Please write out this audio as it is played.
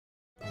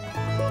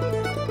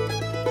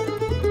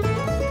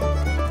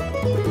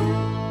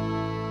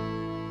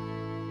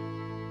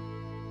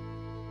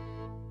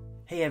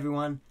Hey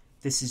everyone,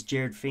 this is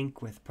Jared Fink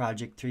with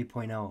Project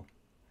 3.0.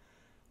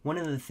 One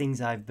of the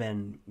things I've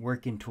been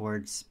working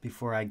towards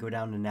before I go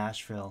down to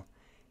Nashville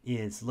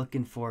is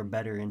looking for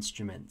better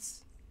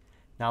instruments.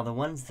 Now the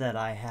ones that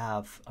I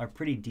have are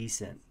pretty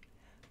decent,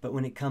 but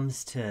when it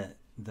comes to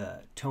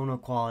the tonal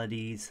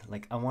qualities,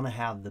 I want to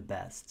have the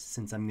best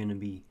since I'm going to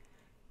be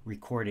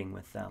recording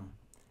with them.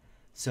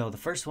 So the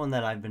first one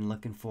that I've been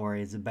looking for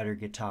is a better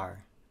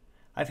guitar.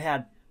 I've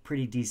had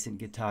pretty decent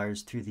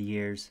guitars through the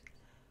years,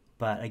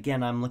 but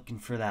again, I'm looking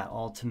for that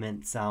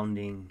ultimate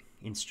sounding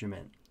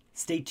instrument.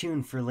 Stay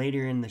tuned for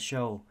later in the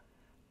show.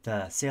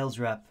 The sales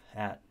rep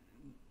at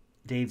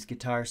Dave's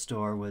guitar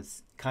store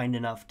was kind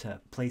enough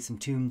to play some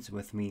tunes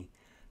with me,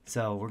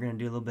 so we're going to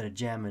do a little bit of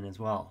jamming as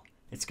well.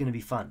 It's going to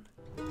be fun.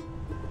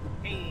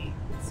 Hey,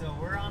 so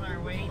we're on our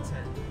way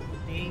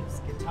to Dave's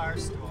guitar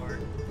store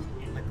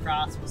in La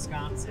Crosse,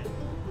 Wisconsin.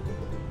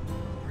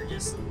 We're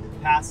just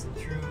passing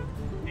through,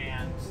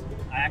 and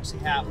I actually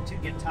have two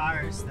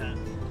guitars that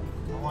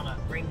I want to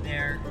bring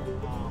there.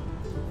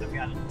 I've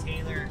got a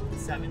Taylor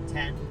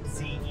 710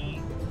 CE.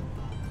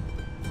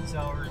 So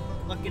we're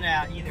looking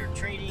at either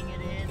trading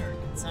it in or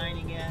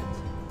consigning it.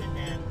 And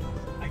then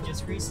I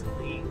just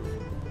recently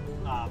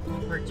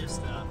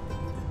purchased a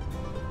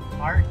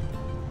Martin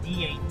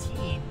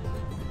D18.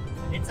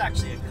 It's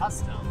actually a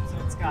custom, so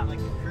it's got like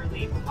a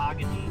curly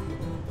mahogany.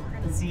 We're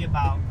going to see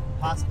about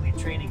possibly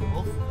trading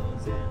both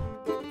of those in.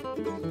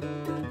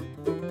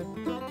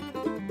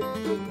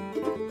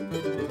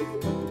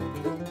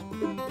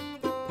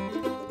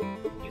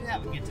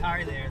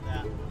 Guitar there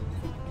that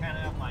I kind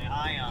of have my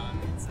eye on.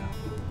 It's a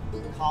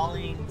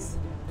Collings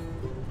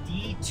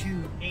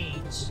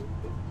D2H,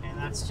 and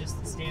that's just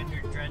the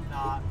standard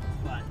dreadnought,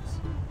 but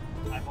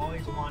I've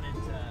always wanted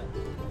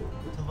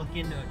to look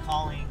into a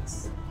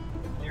Collings.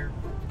 They're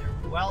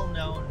well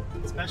known,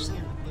 especially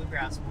in the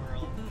bluegrass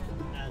world,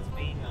 as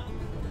being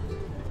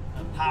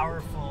a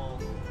powerful,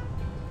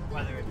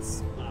 whether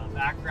it's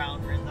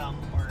background rhythm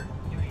or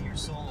doing your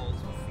solos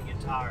with the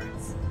guitar.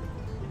 It's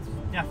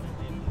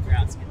definitely a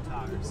bluegrass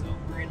guitar, so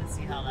we're going to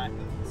see how that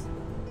goes.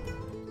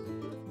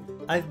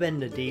 I've been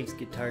to Dave's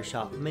guitar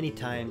shop many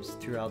times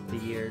throughout the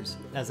years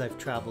as I've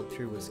traveled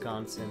through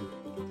Wisconsin.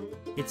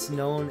 It's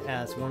known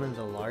as one of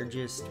the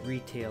largest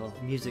retail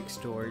music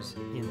stores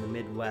in the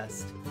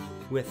Midwest,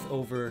 with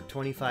over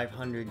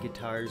 2,500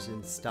 guitars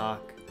in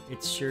stock.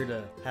 It's sure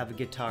to have a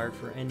guitar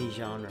for any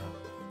genre.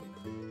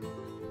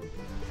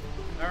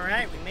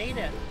 Alright, we made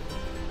it.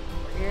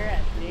 We're here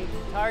at Dave's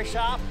guitar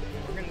shop.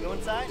 We're going to go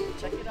inside and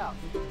check it out.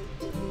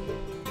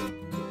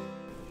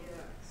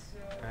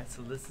 Alright,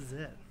 so this is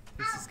it.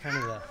 This is kind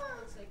of the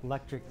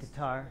electric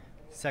guitar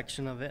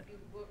section of it.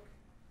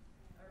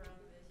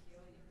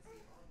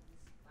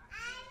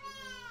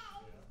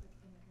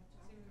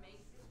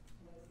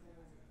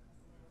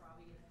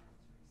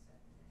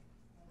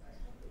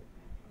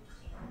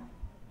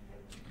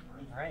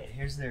 Alright,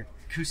 here's their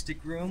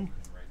acoustic room.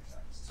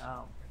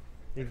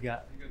 They've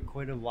got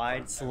quite a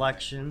wide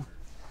selection.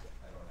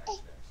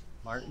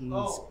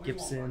 Martins,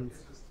 Gibsons.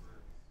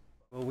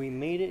 Well, we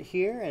made it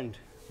here, and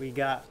we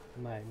got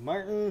my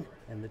Martin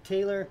and the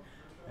Taylor,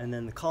 and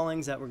then the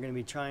Collings that we're going to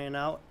be trying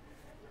out,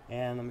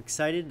 and I'm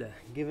excited to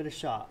give it a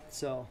shot.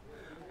 So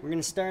we're going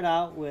to start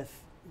out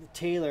with the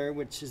Taylor,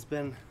 which has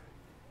been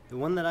the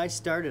one that I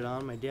started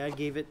on. My dad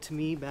gave it to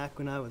me back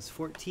when I was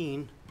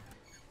 14.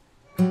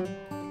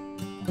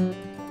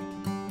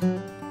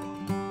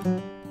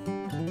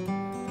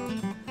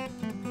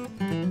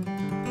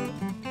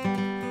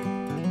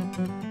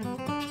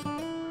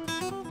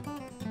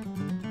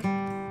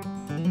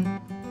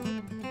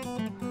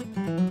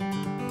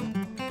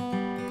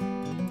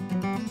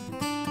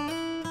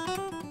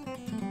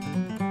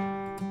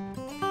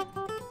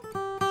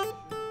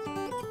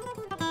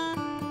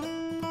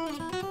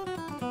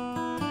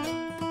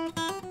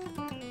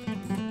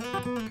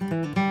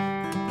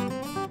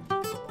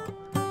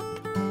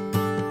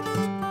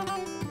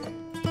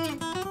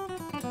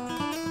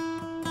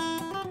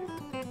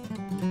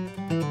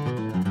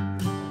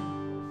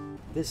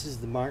 This is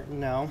the Martin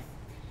now,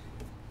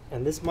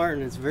 and this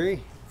Martin is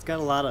it's got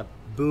a lot of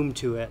boom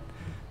to it.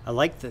 I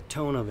like the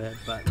tone of it,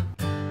 but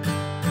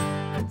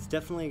it's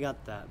definitely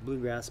got that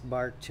bluegrass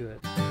bark to it.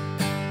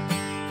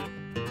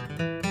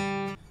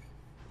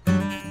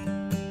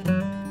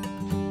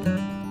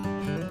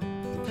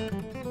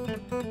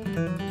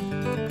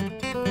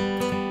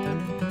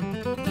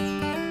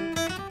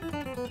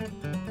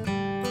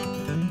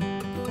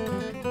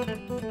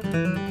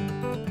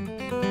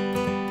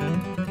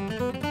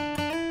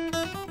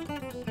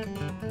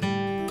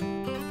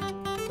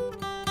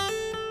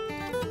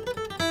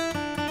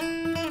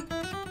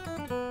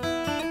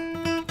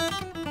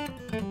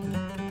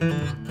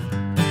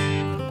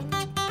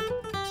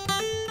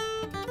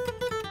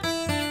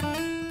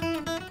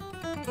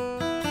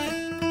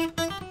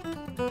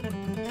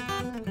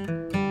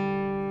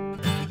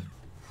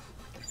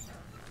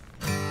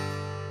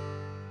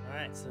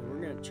 Alright, so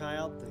we're going to try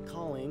out the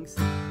Collings.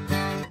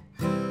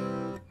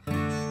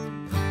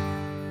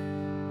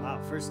 Wow,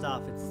 first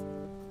off,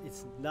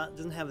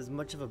 doesn't have as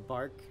much of a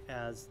bark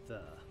as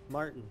the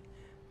Martin,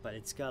 but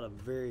it's got a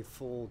very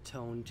full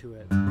tone to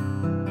it.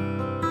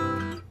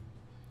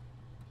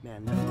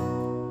 Man, that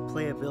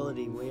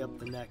playability way up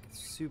the neck is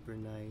super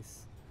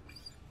nice.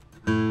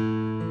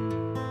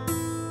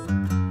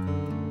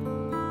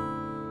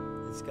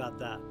 It's got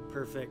that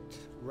perfect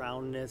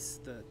roundness,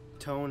 the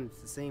tone,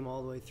 it's the same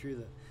all the way through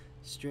the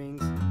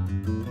strings.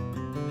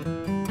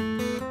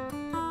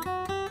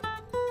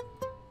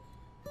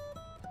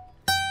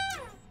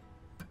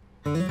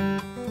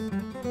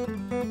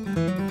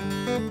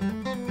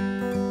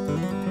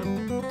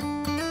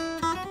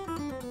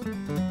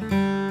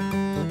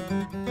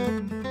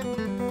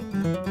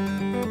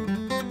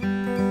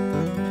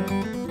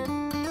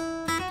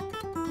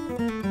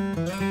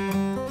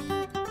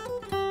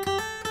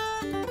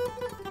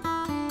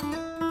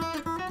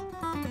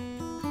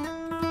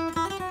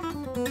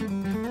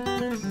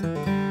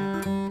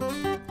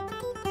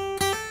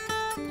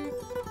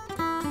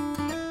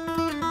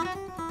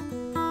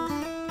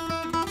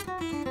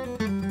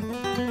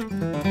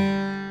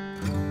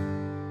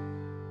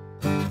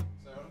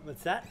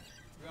 What's that?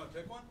 We gonna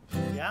pick one?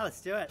 Yeah,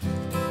 let's do it.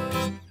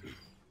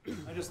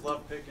 I just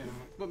love picking.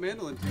 What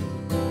mandolin too?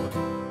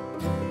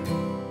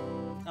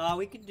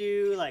 We could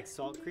do like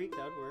Salt Creek,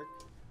 that would work.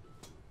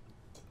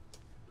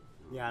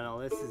 Yeah, no,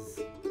 this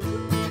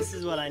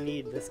is what I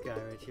need, this guy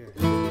right here.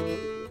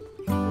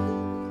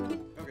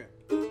 Okay.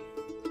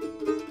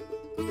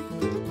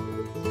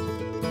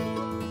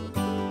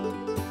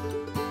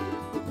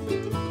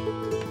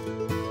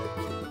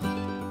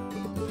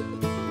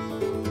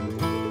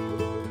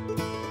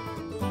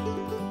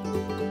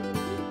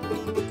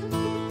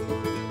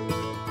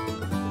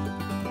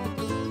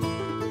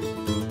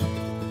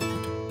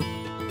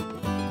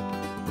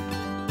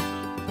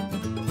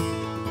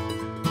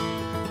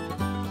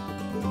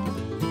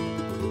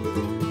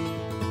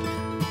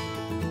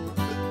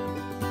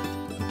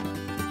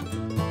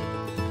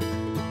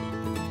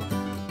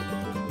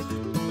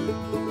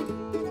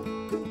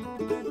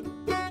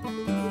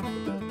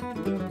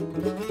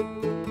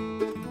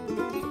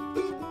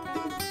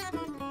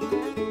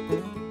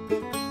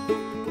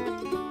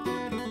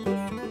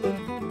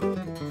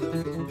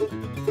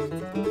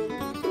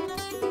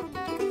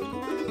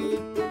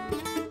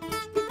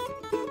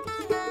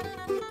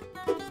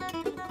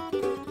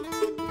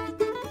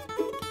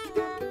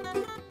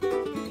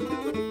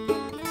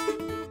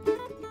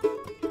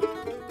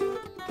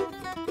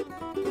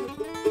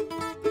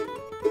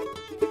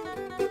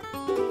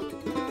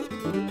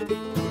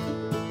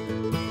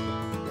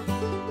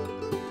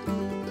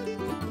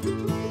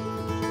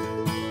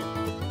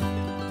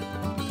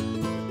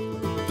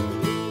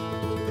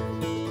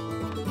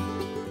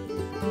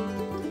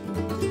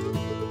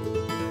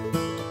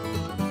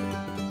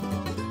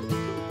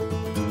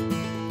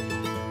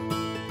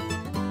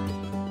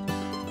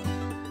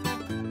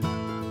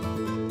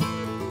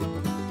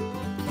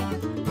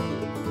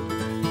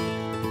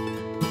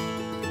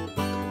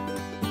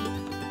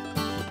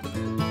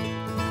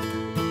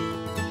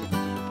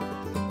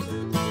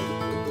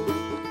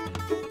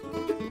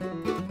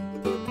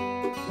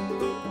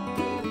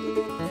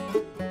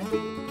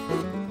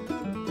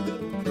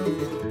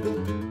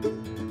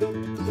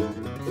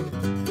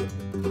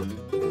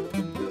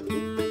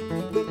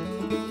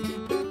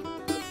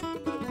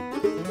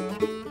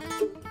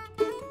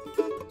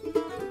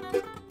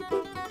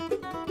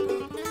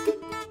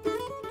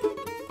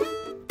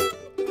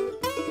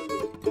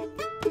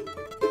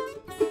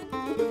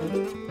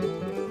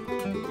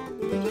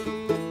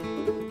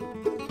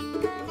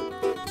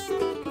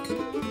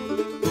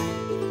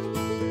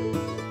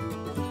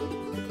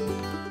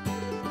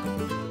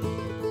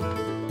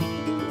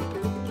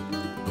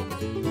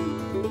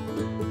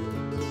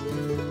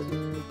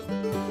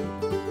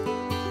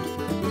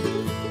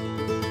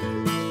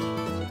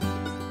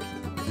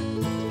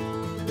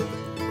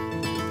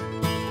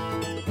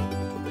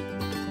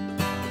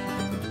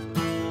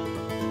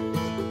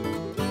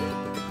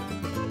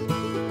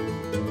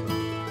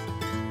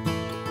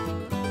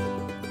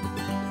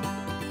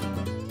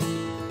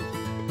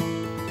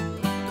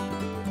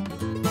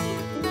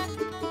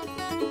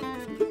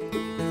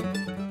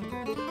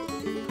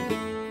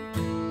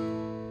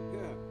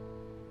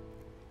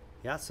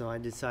 Yeah, so I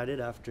decided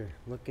after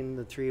looking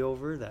the three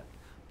over that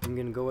I'm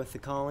gonna go with the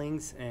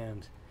Collings,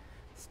 and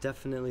it's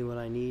definitely what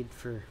I need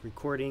for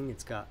recording.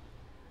 It's got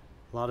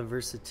a lot of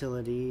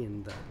versatility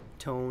and the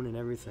tone and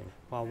everything.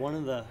 While one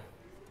of the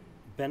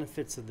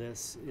benefits of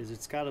this is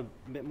it's got a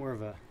bit more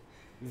of a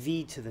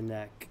V to the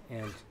neck,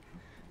 and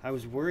I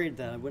was worried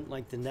that I wouldn't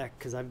like the neck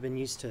because I've been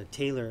used to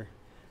Taylor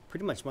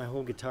pretty much my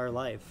whole guitar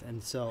life,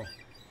 and so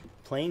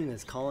playing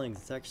this Collings,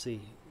 it's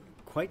actually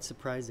quite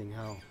surprising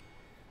how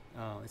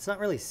it's not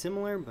really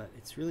similar, but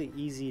it's really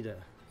easy to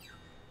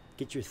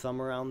get your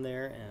thumb around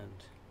there and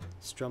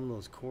strum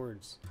those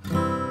chords.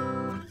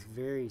 It's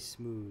very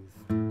smooth.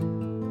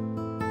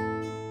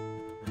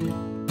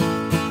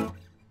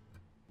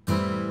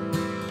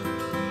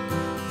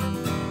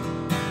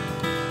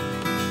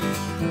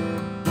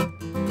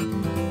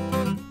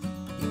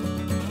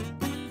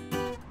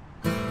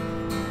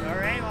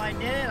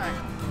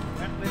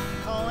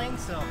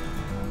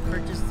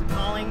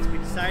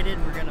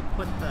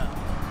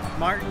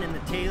 Martin and the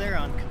tailor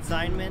on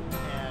consignment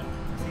and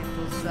see if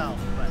those sell.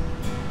 But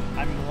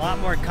I'm a lot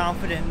more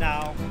confident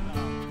now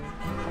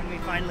when we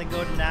finally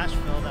go to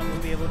Nashville that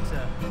we'll be able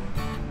to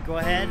go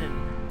ahead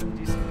and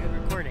do some good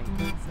recording.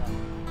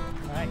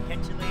 So, alright,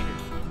 catch you later.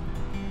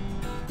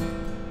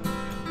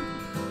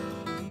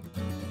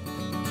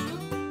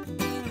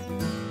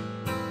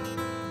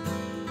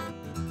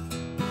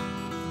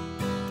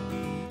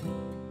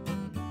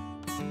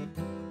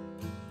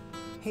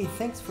 Hey,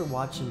 thanks for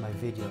watching my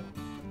video.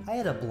 I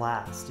had a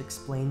blast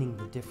explaining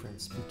the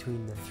difference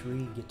between the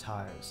three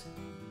guitars.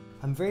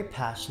 I'm very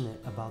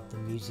passionate about the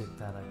music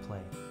that I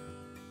play.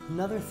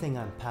 Another thing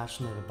I'm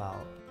passionate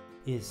about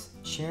is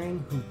sharing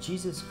who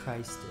Jesus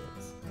Christ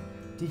is.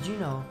 Did you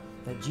know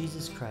that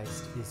Jesus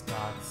Christ is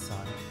God's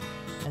Son,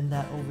 and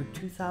that over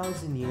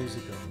 2,000 years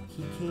ago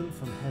He came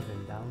from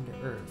heaven down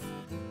to earth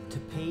to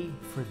pay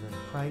for the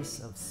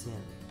price of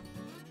sin?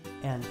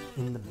 And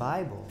in the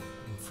Bible,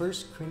 in 1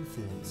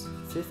 Corinthians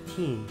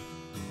 15,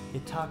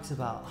 it talks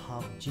about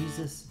how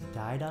Jesus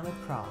died on a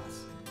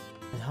cross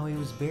and how He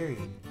was buried,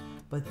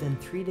 but then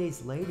 3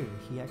 days later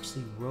He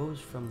actually rose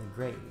from the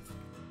grave.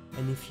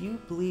 And if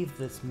you believe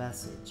this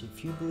message,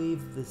 if you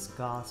believe this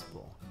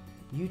gospel,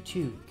 you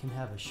too can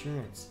have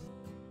assurance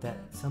that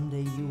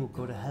someday you will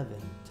go to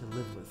heaven to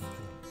live with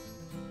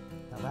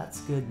Him. Now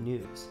that's good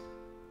news.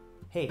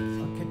 Hey,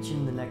 I'll catch you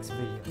in the next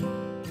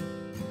video.